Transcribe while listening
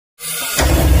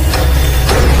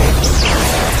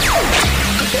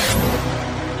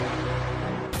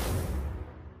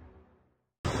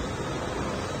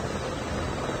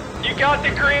got the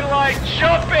green light.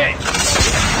 Jump it!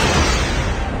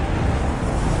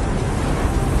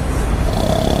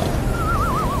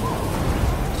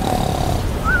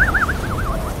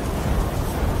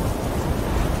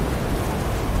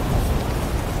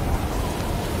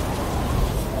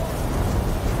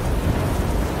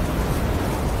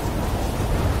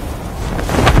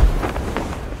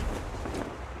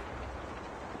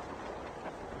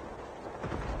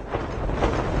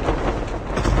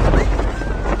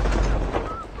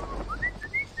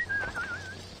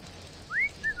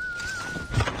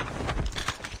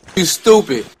 You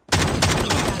stupid.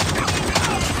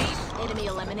 Enemy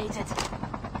eliminated.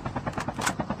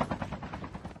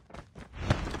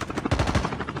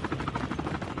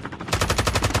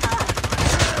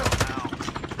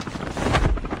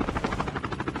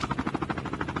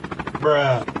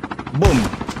 Bruh. Boom.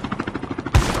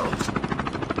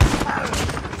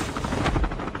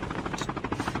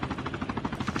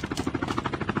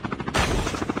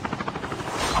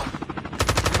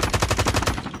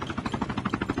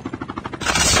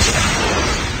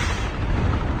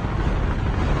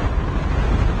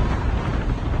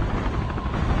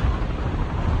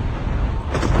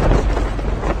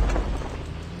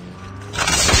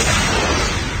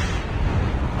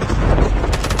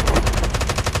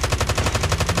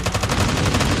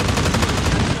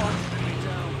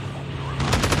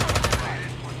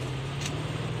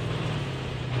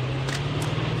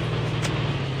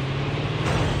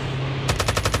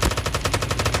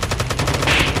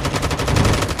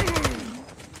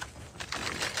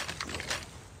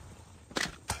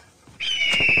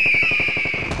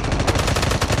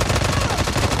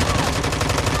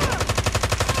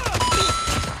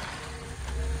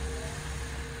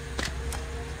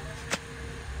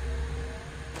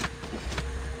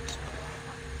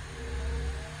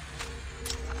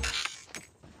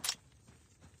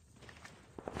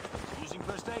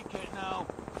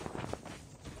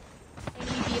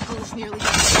 Nearly.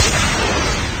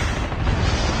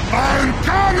 I'm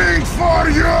coming for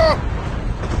you!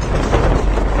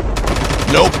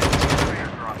 Nope.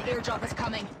 The airdrop is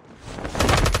coming.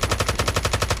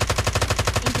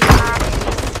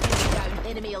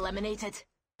 Enemy eliminated.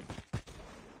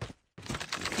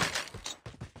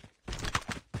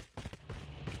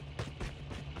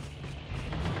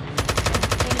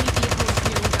 Enemy vehicles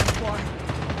nearly done for.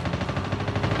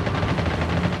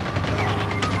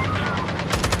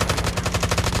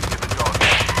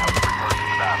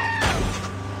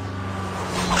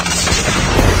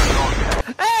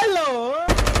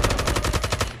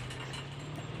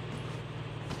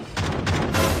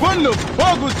 What the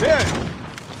fuck was that?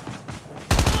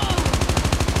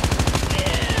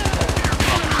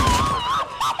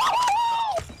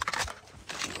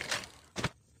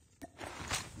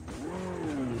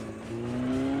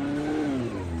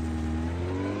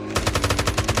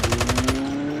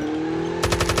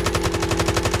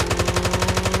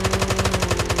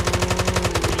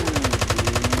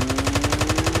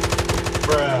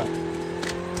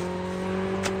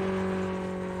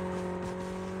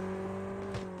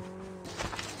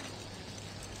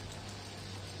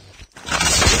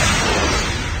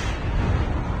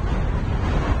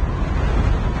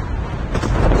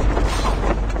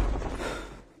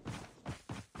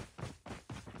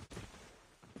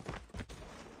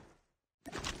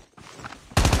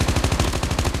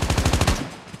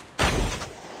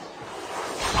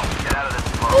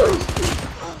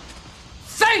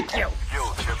 Thank you!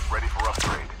 Skill chip ready for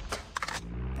upgrade.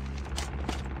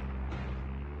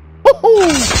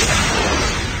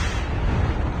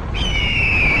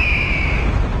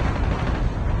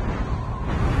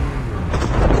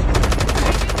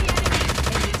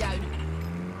 Enemy down.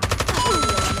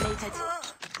 Eliminated.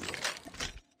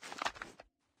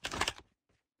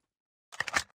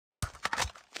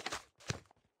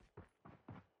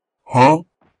 Huh?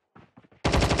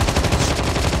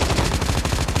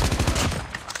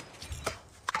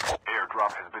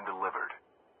 Airdrop has been delivered.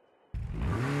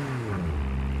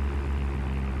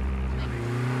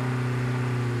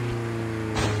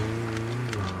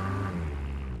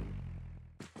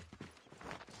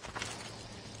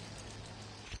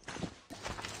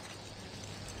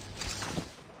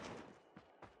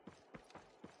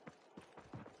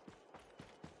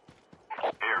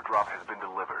 Airdrop has been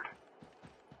delivered.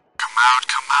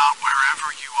 Come out, wherever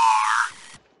you are.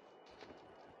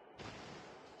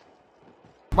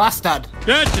 Bastard!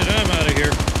 That's it, I'm out of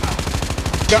here.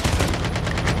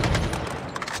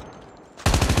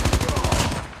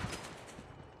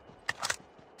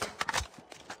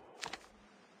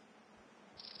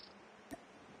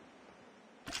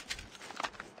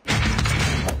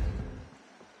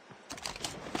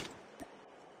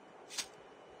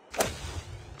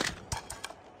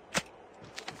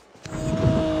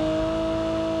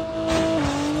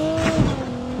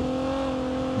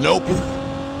 Nope.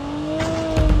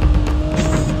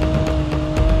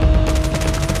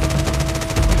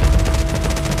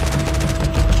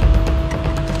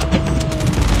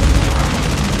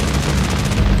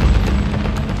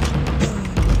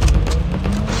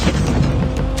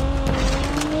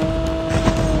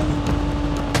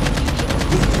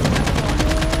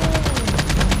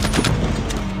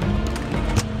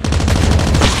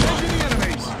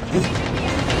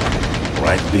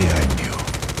 Right behind you.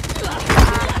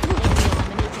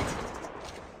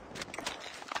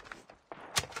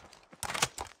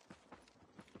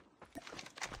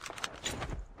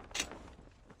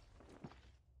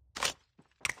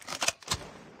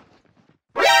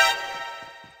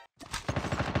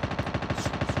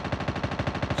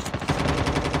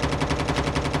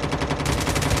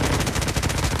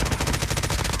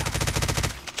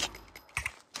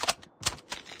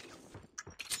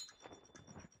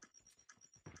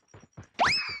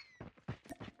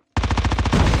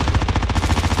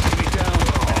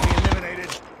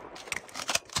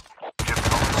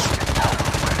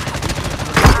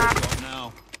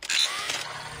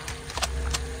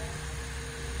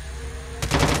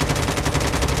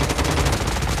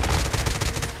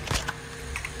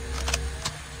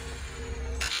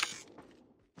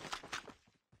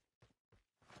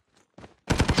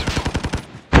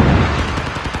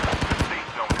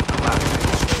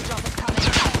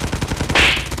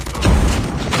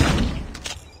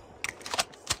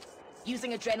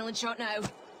 Using adrenaline shot now.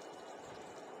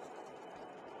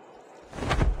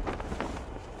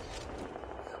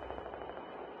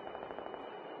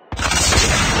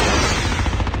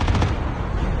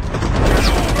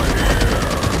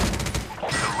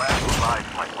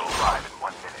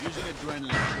 Using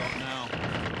adrenaline shot now.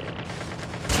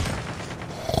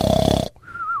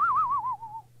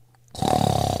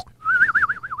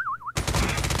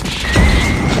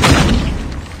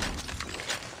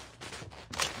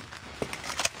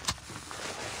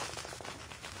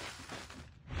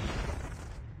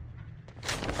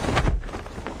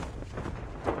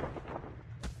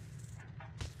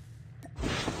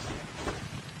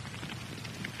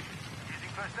 Using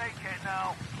first aid kit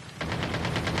now.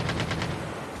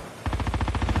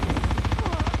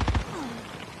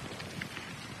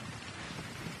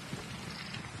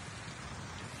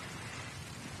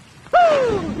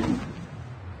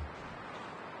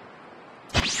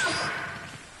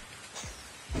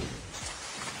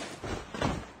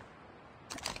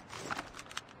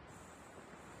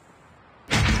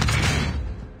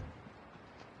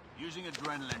 Using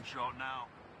adrenaline shot now.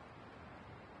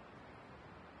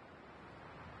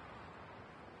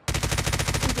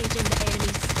 Engaging the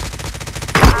enemies.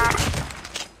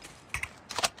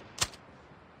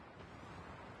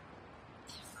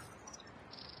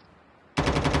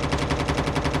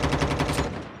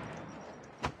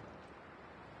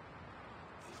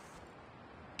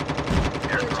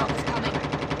 Airdrop is coming.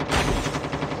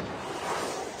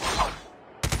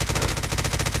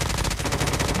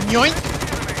 Yoink!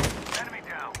 Enemy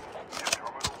down. The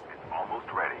terminal is almost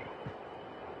ready.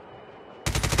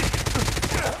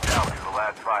 Down to the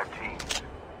last 5 teams.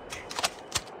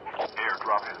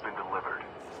 Airdrop has been delivered.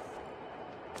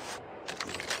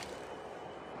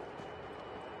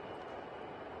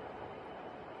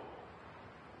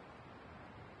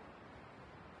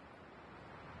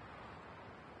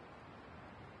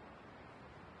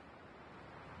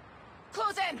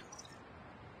 Close in!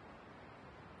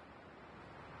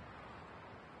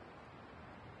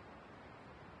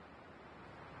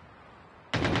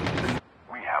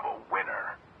 We have a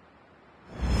winner.